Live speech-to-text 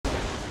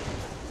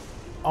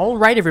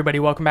Alright everybody,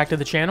 welcome back to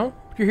the channel.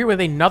 You're here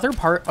with another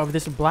part of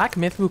this Black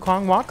Myth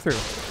Wukong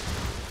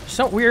walkthrough.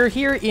 So we're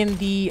here in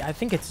the, I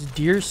think it's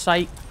Deer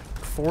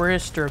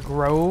Forest or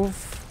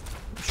Grove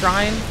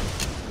Shrine.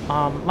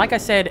 Like I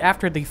said,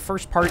 after the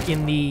first part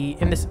in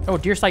this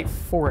Deer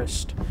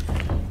Forest.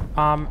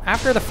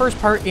 After the first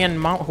part in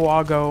Mount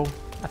Huago,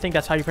 I think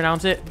that's how you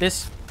pronounce it,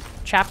 this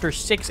chapter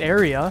 6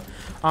 area,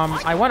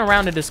 I went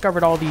around and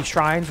discovered all these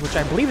shrines, which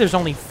I believe there's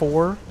only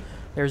 4.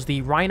 There's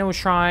the Rhino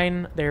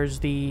Shrine, there's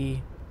the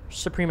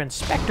Supreme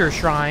Inspector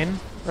Shrine,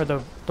 or the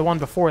one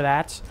before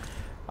that.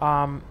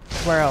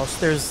 Where else?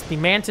 There's the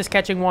Mantis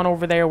catching one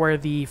over there where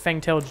the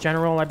Fang-tailed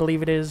General, I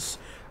believe it is,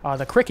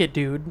 the Cricket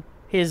Dude,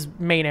 his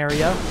main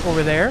area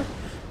over there.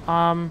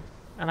 And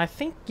I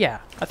think,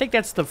 yeah, I think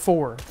that's the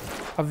 4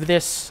 of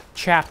this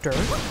chapter.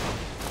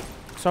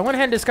 So I went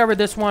ahead and discovered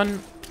this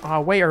one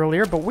way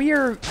earlier, but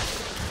I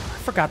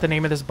forgot the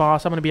name of this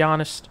boss, I'm going to be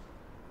honest.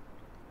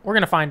 We're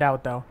going to find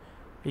out, though.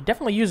 He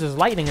definitely uses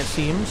lightning, it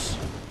seems.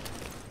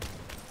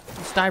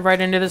 Let's dive right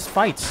into this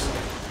fight.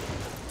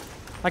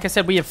 Like I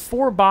said, we have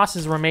 4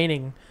 bosses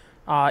remaining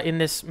in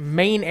this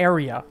main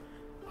area.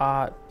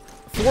 4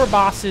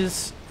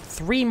 bosses,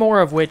 3 more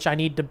of which I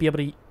need to be able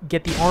to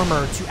get the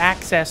armor to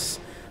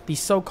access the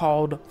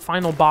so-called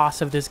final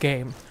boss of this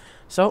game.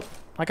 So,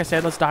 like I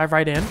said, let's dive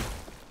right in.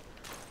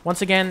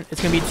 Once again,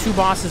 it's going to be 2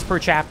 bosses per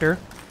chapter.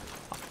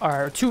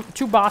 Or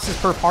two bosses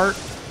per part.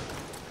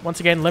 Once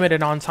again,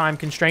 limited on time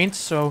constraints,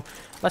 so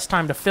less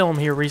time to film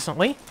here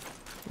recently.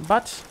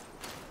 But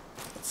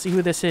let's see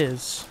who this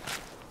is.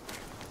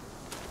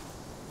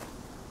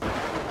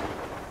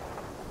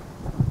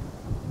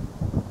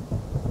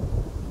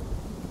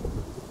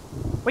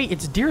 Wait,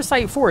 it's Deer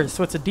Forest,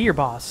 so it's a deer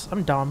boss.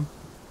 I'm dumb.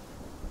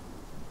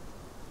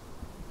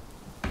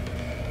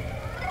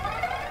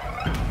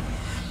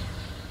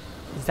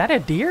 Is that a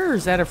deer, or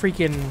is that a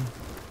freaking...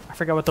 I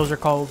forgot what those are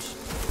called.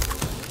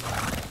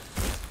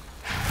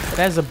 It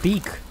has a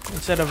beak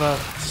instead of a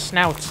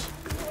snout.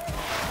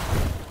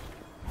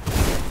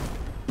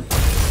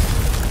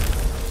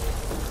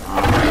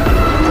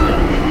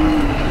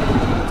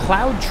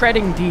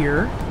 Cloudtreading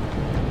deer.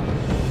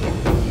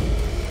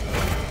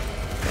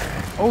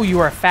 Oh,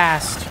 you are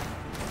fast.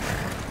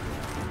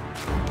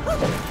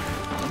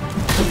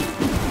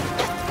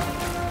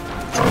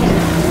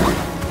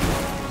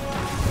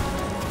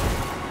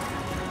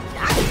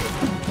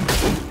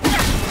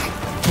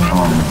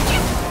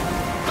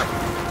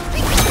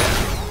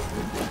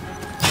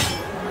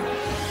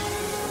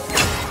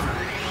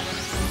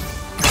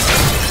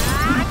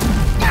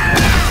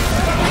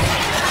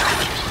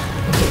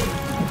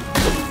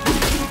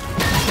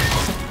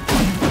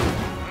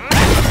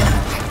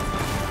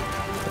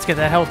 Let's get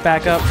that health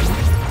back up.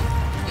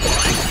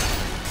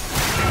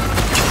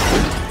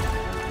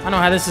 I know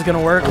how this is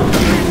gonna work.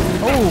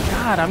 Oh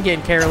god, I'm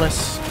getting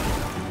careless.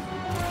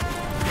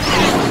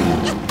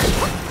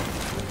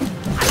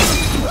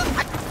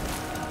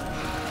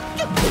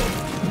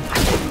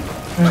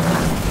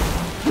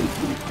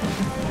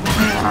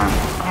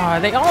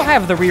 They all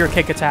have the rear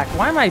kick attack.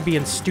 Why am I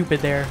being stupid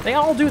there? They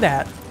all do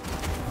that.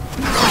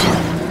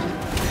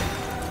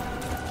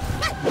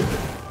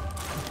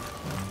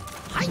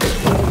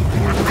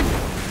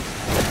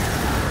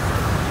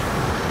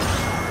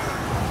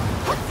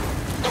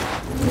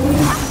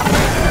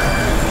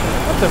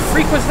 What the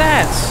freak was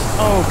that?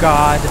 Oh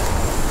god.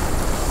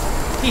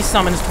 He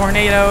summons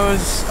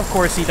tornadoes. Of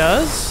course he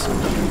does.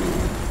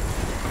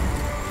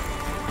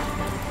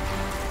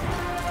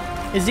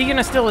 Is he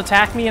gonna still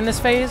attack me in this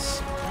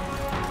phase?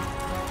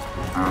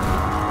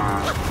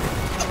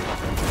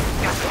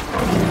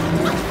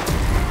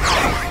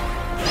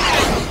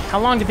 How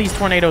long did these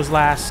tornadoes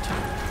last?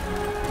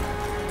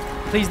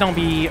 Please don't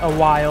be a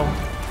while.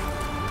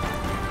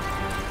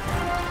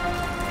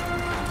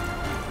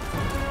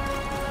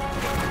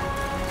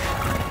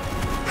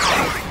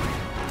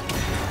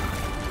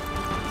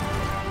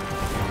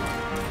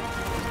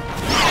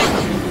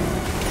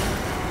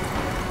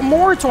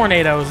 More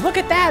tornadoes. Look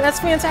at that. That's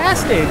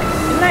fantastic.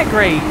 Isn't that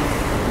great?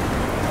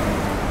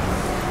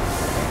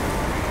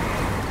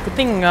 Good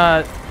thing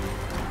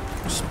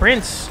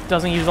Sprints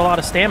doesn't use a lot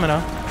of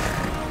stamina.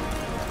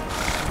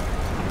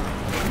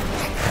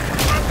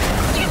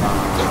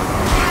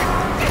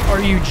 Or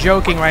are you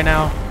joking right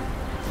now?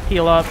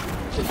 Heal up.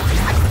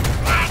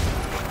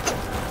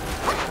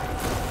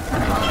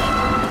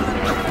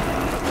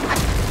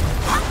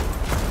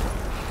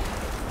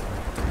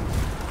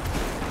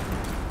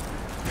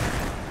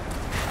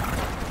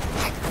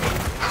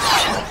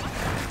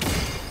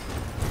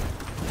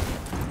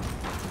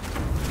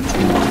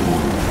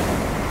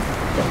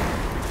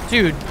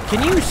 Dude,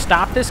 can you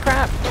stop this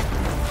crap?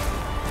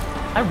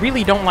 I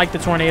really don't like the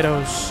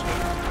tornadoes.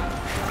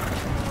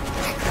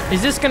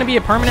 Is this gonna be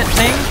a permanent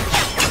thing?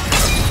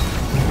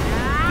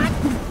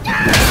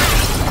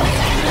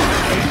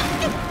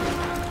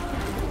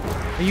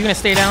 Are you gonna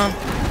stay down?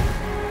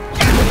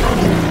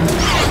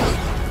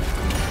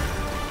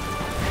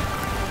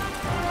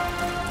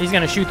 He's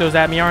gonna shoot those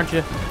at me, aren't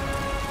you?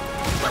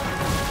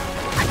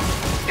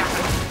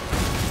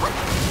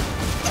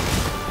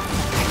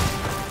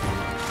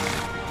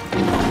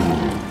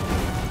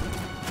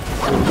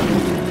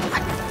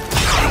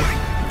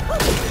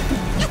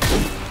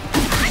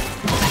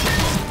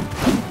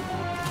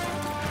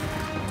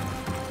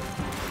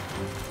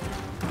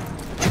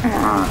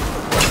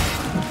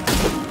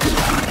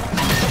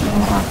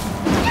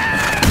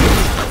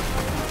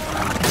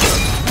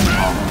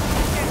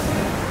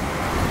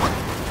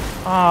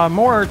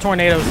 More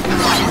tornadoes.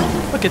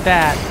 Look at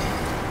that.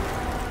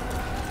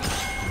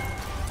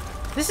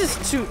 This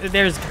is too...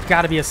 There's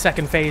got to be a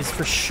second phase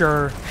for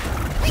sure.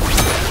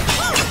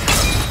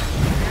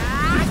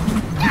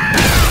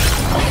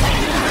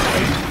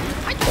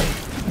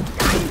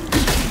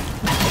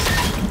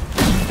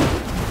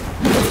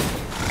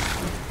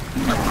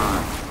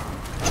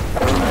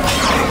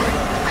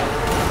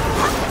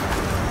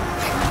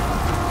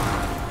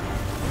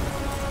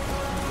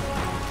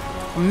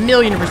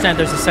 $1,000,000%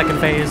 there's a second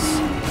phase.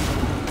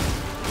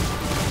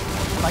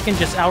 If I can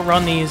just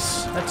outrun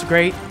these, that's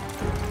great.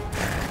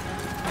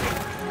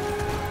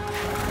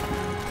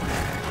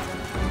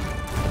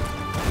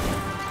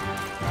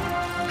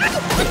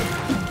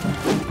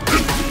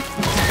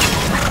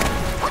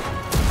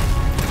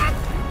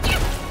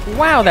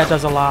 Wow, that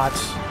does a lot.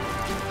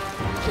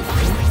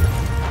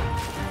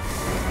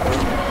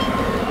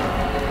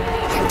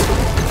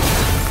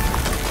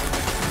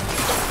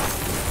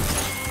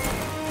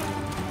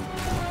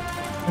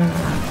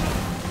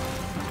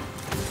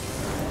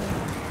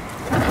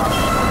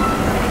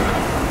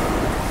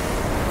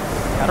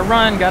 Gotta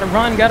run, gotta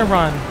run, gotta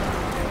run.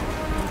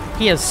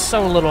 He has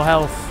so little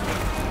health.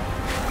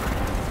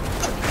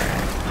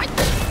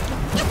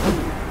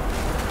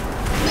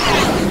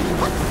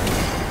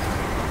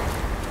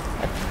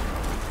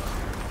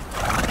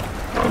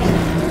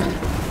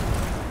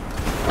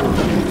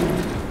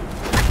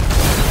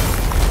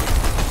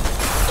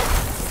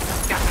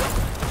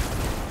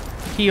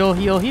 Heal,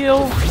 heal,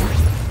 heal.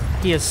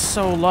 He is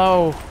so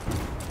low.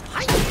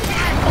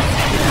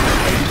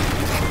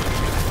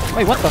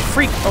 Wait, what the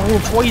freak?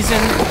 Oh,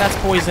 poison. That's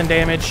poison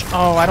damage.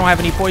 Oh, I don't have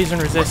any poison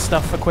resist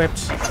stuff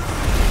equipped.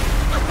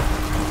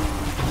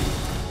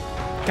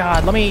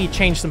 God, let me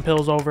change some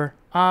pills over.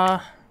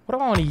 What do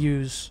I want to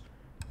use?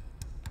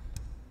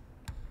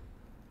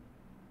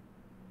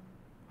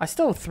 I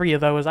still have 3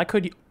 of those. I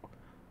could...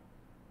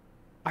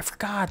 I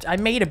forgot. I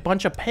made a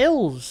bunch of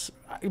pills.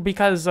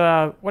 Because,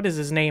 what is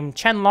his name?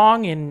 Chen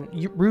Long in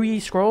Rui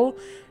Scroll.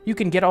 You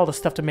can get all the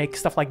stuff to make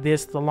stuff like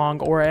this, the long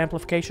aura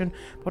amplification.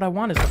 What I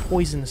want is the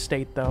poison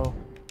state, though.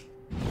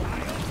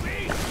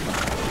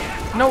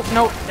 Nope,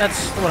 nope,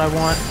 that's what I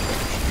want.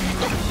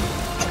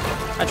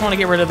 I just want to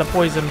get rid of the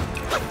poison.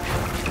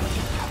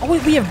 Oh,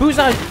 we have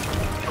Buza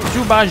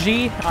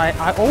Zubaji.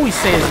 I always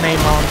say his name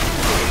wrong.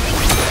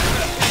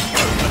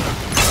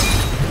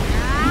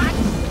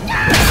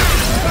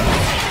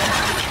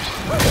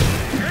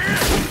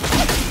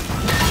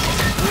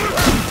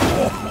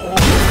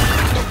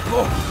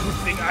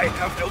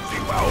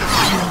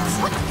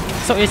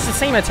 So it's the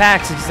same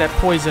attacks except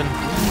poison.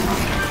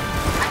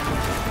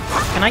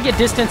 Can I get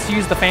distance to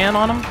use the fan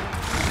on him?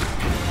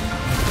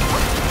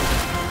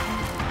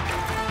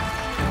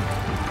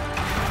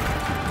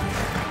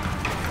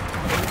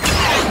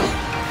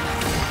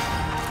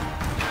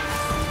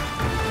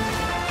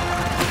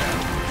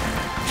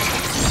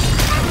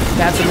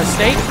 That's a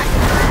mistake.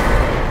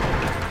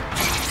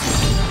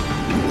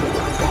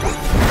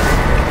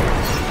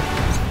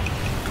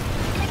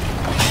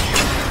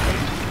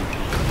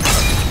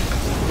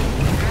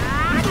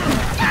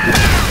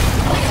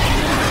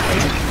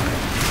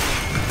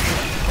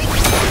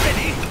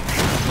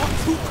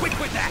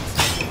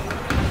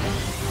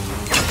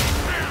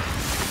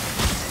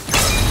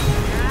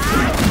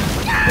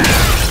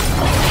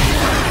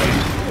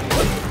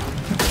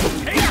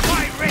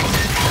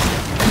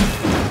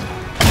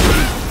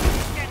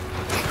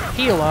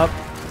 Heal up.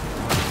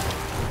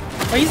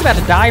 Well, he's about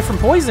to die from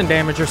poison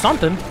damage or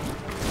something.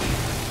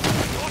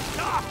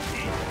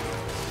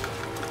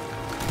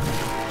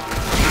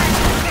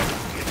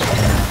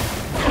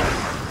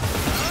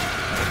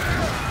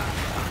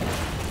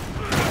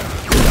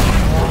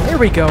 There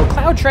we go.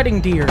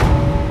 Cloudtreading deer.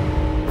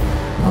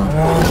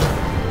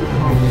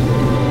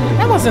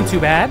 That wasn't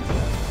too bad.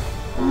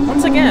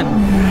 Once again.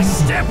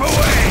 Step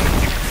away.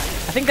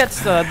 I think that's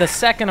the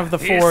second of the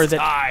 4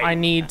 that I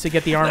need to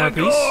get the armor piece.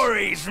 The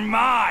glory's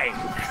mine.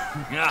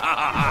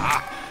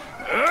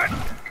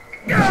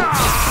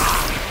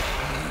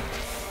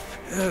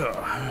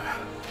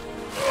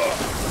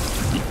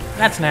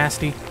 That's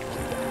nasty.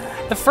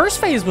 The first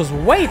phase was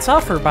way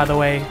tougher, by the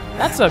way.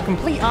 That's a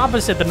complete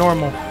opposite to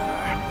normal.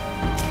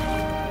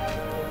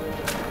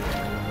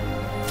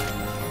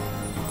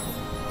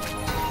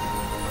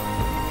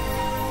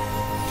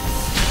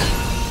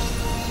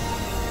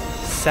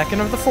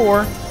 Second of the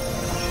 4.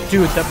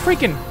 Dude, the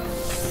freaking...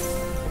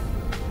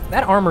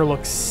 That armor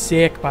looks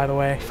sick, by the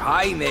way.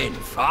 Fine then,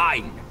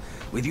 fine.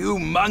 With you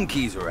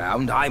monkeys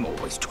around, I'm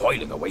always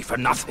toiling away for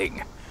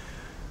nothing.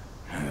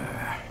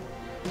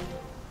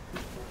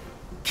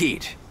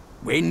 Kid,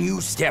 when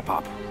you step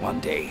up one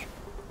day,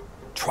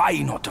 try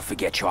not to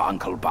forget your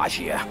Uncle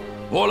Bajir.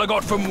 All I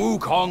got from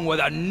Wukong were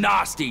the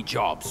nasty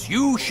jobs.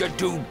 You should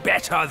do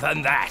better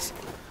than that.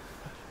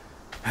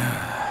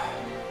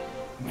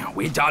 Now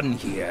we're done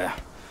here.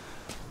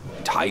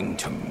 Time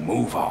to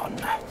move on.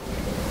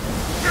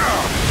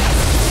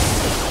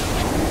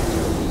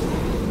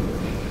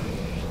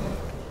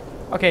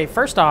 Okay,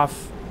 first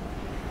off,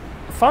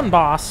 fun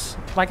boss.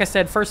 Like I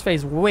said, first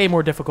phase, way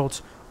more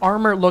difficult.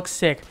 Armor looks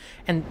sick.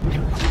 And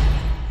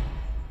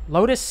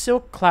Lotus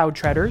Silk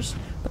Cloudtreaders.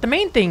 But the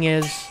main thing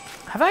is,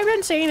 have I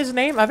been saying his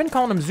name? I've been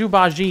calling him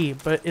Zubaji,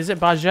 but is it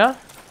Baja?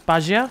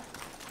 Baja?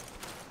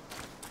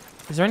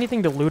 Is there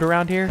anything to loot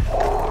around here?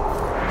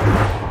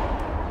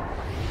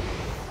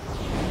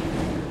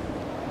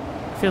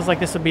 Feels like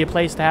this would be a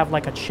place to have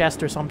like a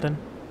chest or something.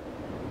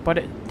 But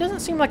it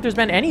doesn't seem like there's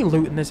been any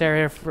loot in this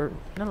area for,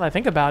 now that I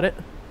think about it.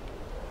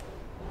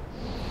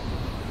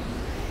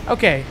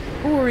 Okay,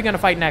 who are we gonna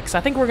fight next? I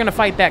think we're gonna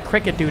fight that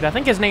cricket dude. I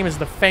think his name is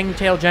the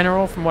Fangtail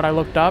General from what I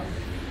looked up.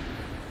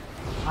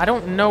 I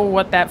don't know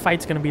what that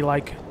fight's gonna be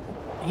like.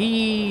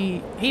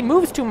 He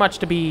moves too much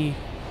to be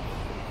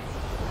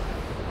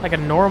like a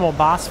normal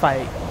boss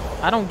fight.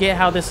 I don't get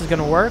how this is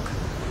gonna work.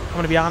 I'm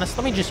gonna be honest.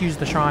 Let me just use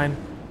the shrine.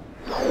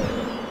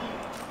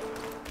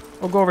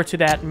 We'll go over to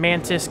that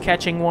mantis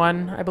catching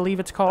one, I believe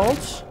it's called.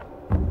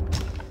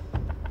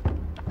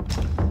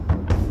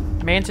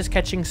 Mantis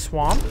catching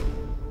swamp.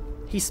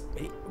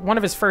 One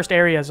of his first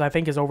areas, I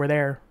think, is over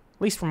there.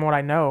 At least from what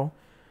I know.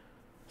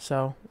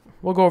 So,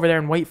 we'll go over there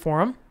and wait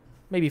for him.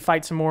 Maybe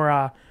fight some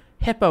more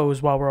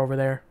hippos while we're over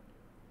there.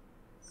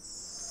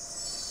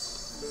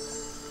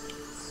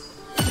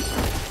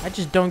 I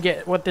just don't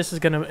get what this is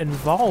going to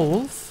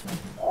involve.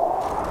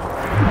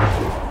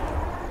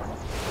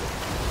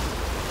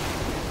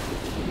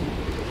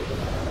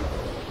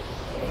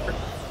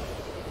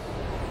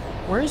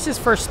 Where is his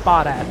first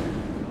spot at?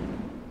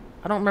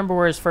 I don't remember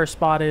where his first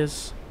spot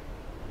is.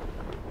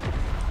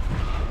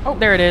 Oh,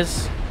 there it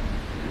is.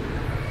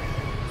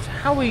 So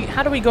how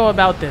do we go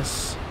about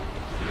this?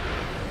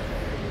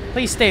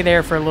 Please stay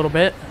there for a little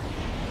bit.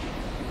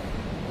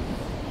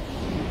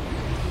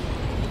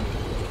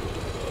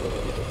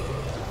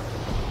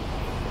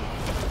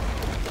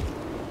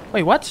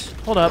 Wait, what?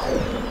 Hold up.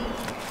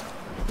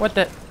 What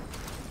the...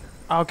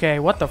 Okay,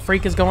 what the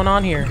freak is going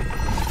on here?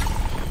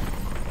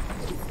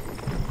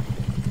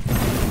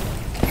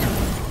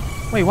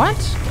 Wait, what?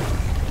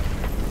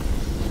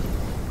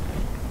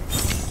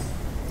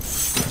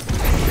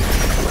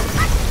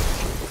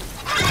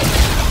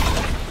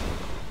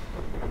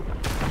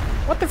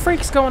 What the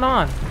freak's going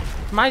on?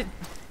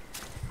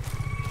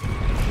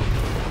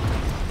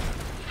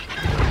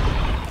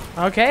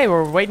 Okay,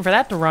 we're waiting for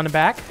that to run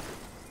back.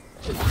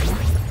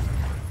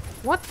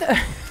 What the...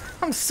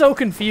 I'm so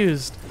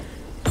confused.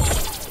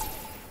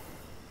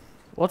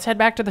 Let's head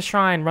back to the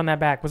shrine, run that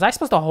back. Was I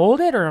supposed to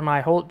hold it, or am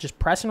I just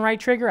pressing right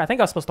trigger? I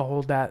think I was supposed to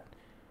hold that.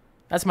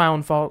 That's my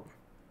own fault.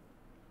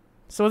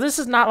 So this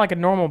is not like a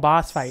normal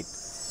boss fight.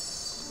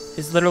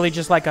 It's literally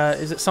just like a...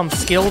 Is it some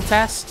skill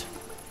test?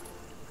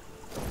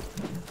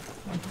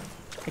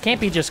 It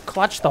can't be just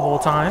clutch the whole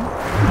time.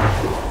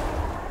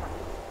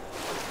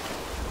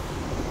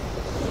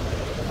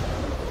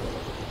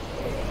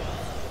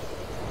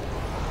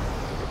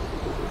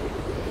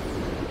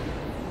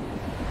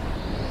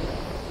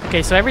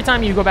 Okay, so every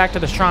time you go back to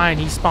the shrine,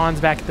 he spawns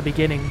back at the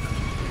beginning.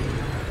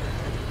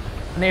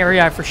 An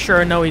area I for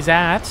sure know he's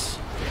at.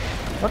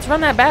 Let's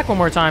run that back one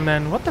more time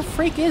then. What the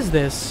freak is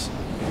this?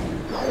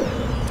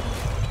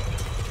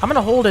 I'm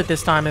gonna hold it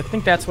this time. I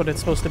think that's what it's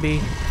supposed to be.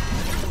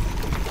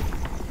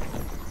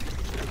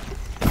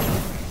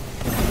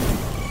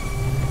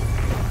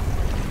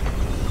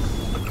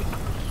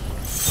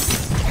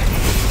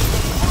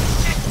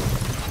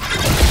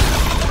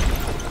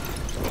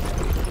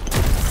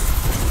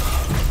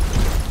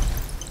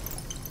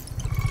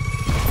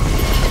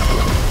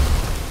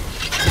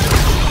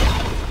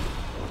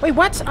 Wait,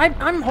 what?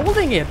 I'm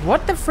holding it.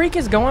 What the freak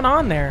is going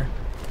on there?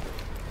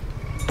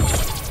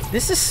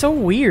 This is so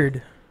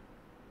weird.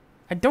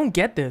 I don't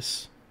get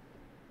this.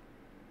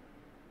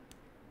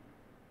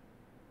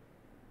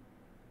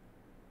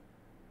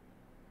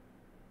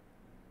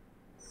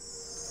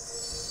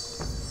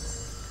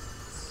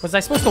 Was I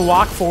supposed to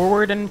walk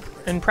forward and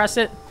press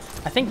it?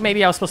 I think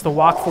maybe I was supposed to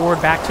walk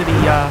forward back to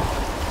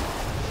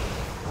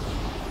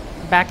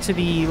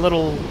the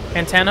little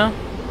antenna.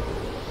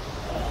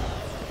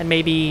 And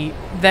maybe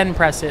then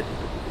press it.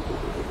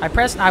 I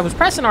was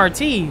pressing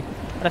RT,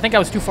 but I think I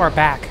was too far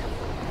back.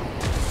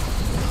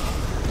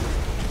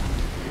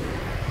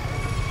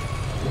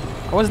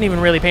 I wasn't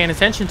even really paying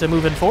attention to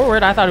moving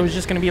forward. I thought it was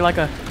just going to be like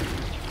a...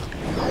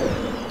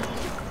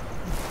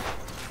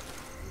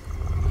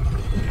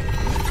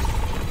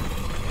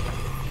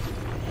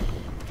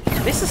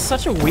 This is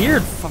such a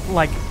weird,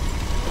 like,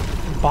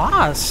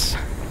 boss.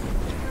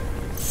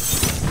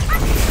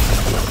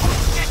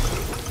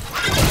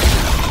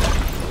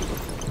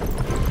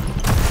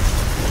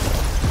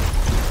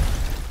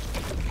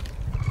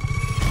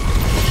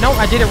 No,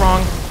 I did it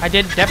wrong.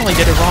 Definitely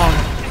did it wrong.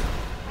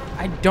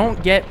 I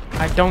don't get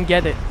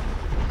it.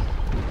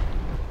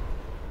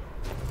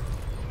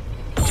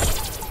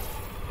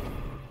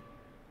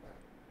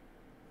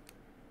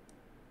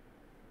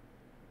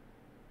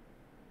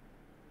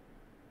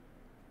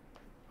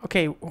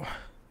 Okay.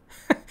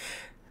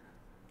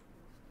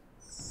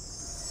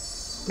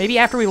 Maybe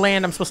after we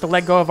land, I'm supposed to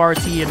let go of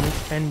RT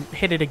and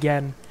hit it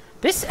again.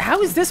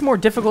 How is this more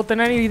difficult than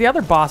any of the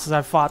other bosses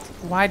I've fought?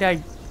 Why did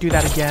I do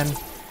that again?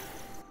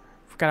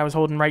 Forgot I was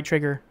holding right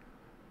trigger.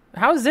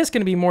 How is this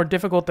going to be more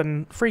difficult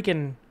than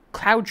freaking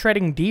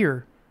Cloudtreading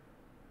deer?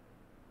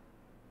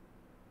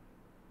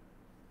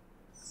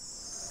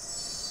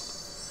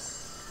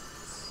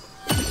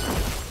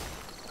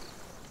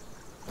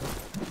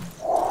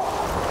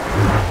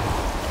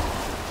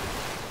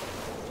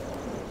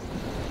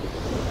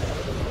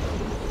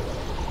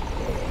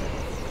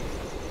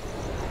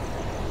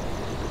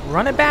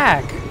 Run it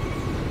back.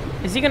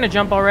 Is he gonna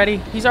jump already?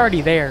 He's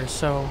already there,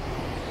 so...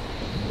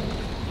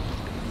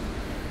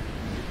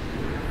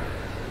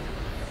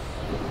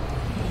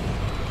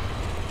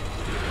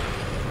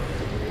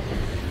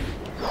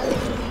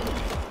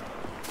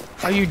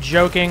 Are you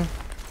joking?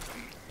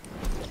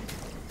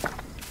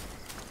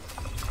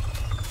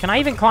 Can I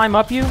even climb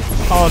up you?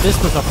 Oh, this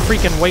was a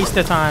freaking waste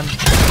of time.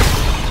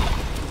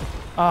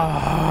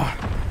 Ah.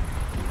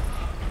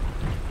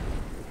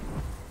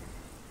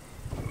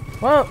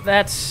 Well,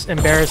 that's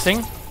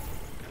embarrassing.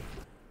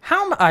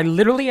 I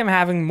literally am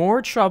having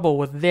more trouble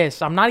with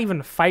this. I'm not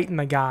even fighting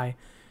the guy.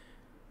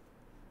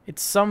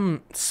 It's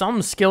some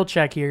skill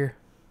check here.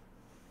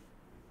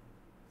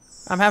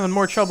 I'm having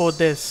more trouble with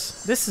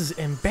this. This is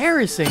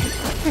embarrassing.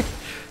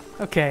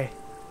 Okay.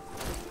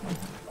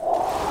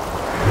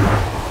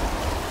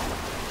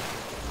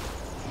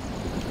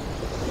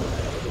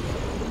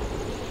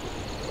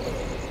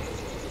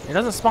 It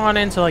doesn't spawn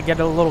in until I get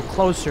a little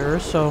closer,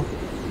 so...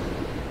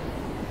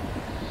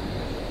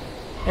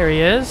 There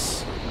he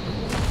is.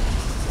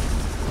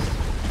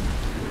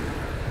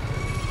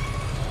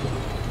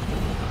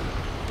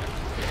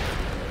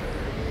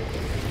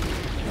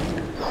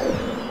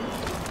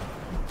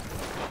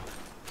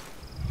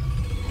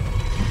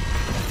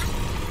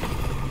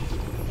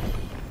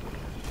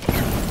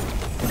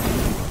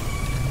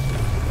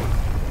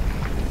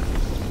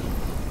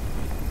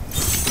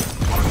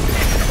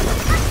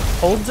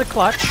 Holds a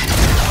clutch.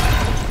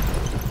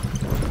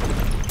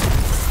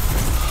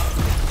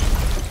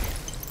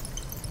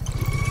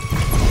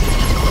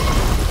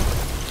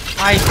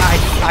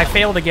 I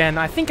failed again.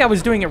 I think I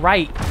was doing it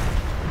right.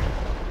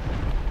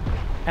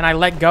 And I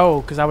let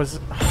go because I was...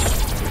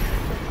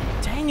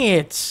 Dang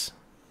it.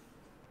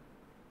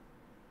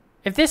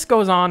 If this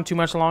goes on too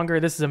much longer,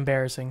 this is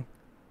embarrassing.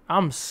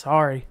 I'm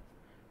sorry.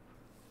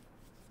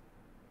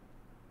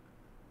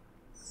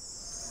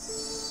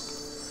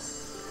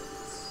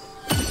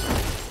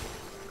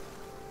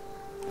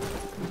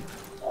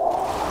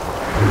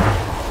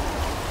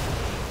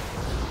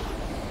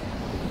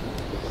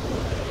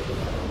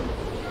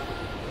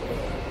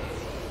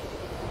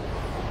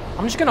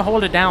 I'm just gonna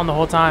hold it down the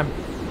whole time.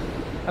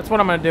 That's what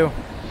I'm gonna do.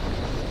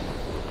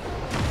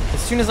 As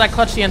soon as I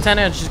clutch the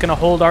antenna, it's just gonna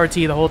hold RT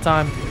the whole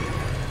time.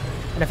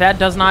 And if that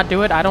does not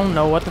do it, I don't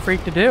know what the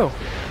freak to do.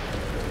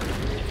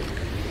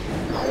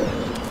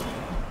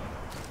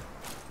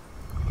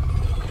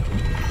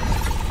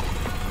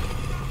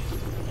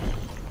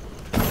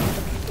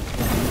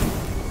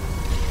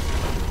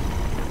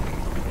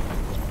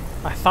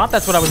 I thought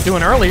that's what I was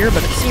doing earlier,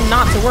 but it seemed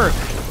not to work.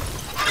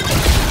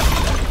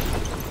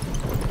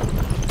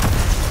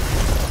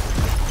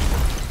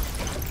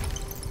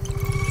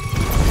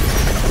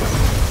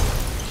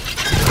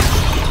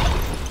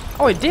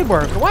 Oh, it did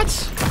work. What?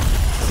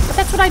 But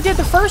that's what I did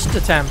the first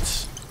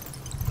attempt.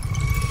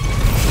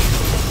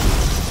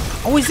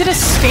 Oh, is it a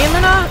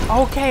stamina?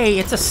 Okay,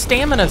 it's a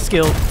stamina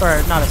skill.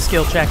 Or, not a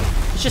skill check.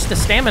 It's just a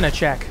stamina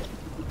check.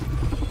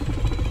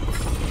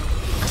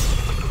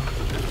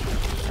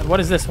 And what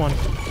is this one?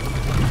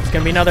 It's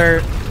gonna be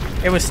another...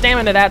 It was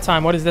stamina that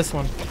time. What is this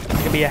one? It's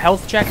gonna be a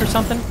health check or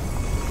something?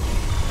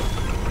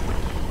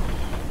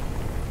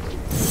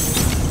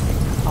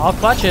 I'll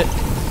clutch it.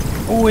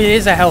 Oh, it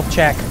is a health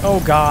check.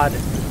 Oh, God.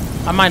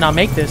 I might not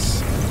make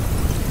this.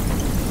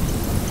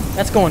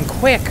 That's going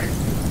quick.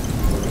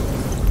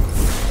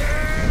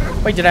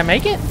 Wait, did I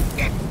make it?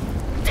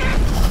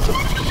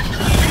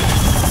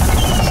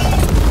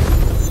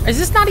 Is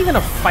this not even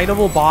a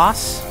fightable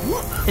boss?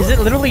 Is it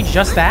literally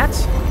just that?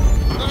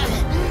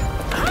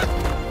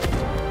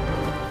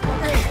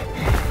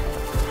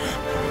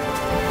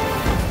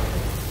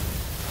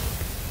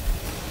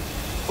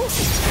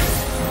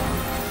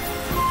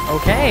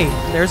 Okay,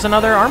 there's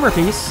another armor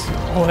piece.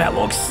 Oh, that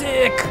looks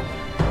sick.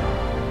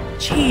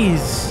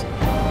 Jeez.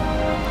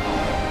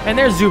 And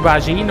there's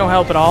Zubaji, no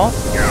help at all.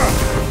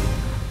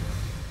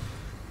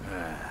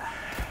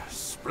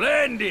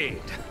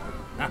 Splendid.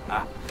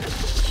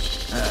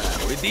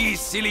 With these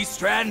silly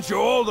strands, you're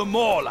all the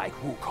more like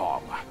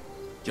Wukong.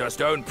 Just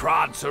don't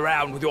prance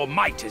around with your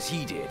might as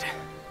he did.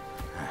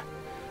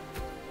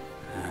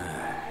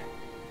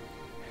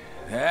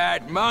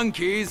 That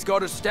monkey's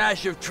got a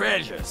stash of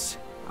treasures.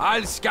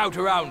 I'll scout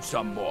around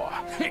some more.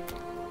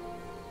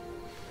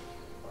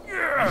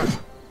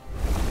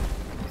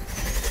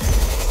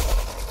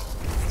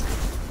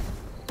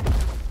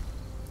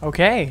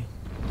 Okay.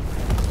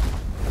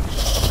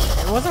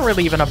 It wasn't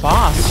really even a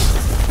boss.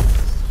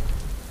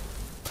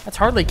 That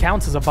hardly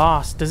counts as a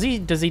boss. Does he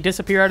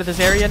disappear out of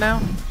this area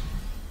now?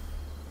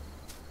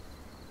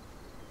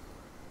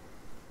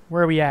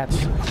 Where are we at?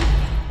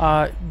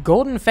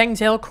 Golden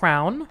Fangtail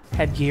Crown.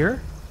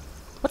 Headgear.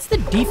 What's the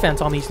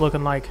defense on these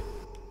looking like?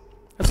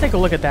 Let's take a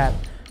look at that.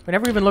 We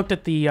never even looked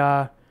at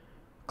the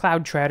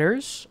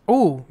Cloudtreaders.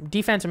 Ooh,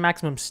 defense and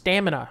maximum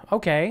stamina.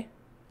 Okay.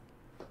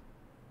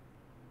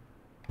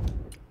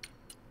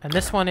 And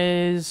this one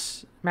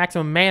is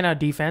maximum mana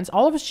defense.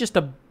 All of it's just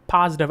a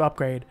positive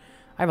upgrade.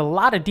 I have a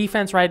lot of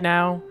defense right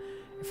now.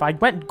 If I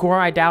went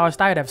Gorai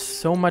Taoist, I'd have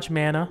so much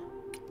mana.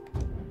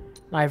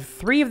 I have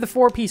 3 of the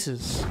 4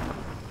 pieces.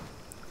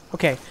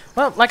 Okay,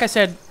 well, like I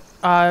said,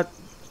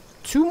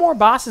 2 more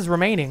bosses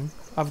remaining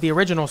of the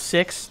original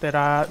 6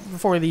 that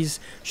for these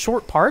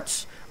short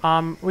parts.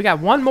 We got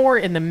 1 more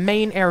in the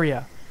main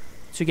area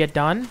to get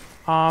done.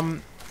 I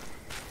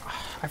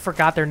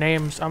forgot their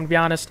names, I'm gonna be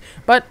honest.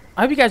 But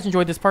I hope you guys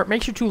enjoyed this part.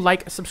 Make sure to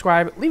like,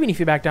 subscribe, leave any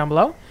feedback down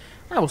below.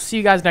 I will see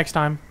you guys next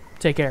time.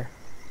 Take care.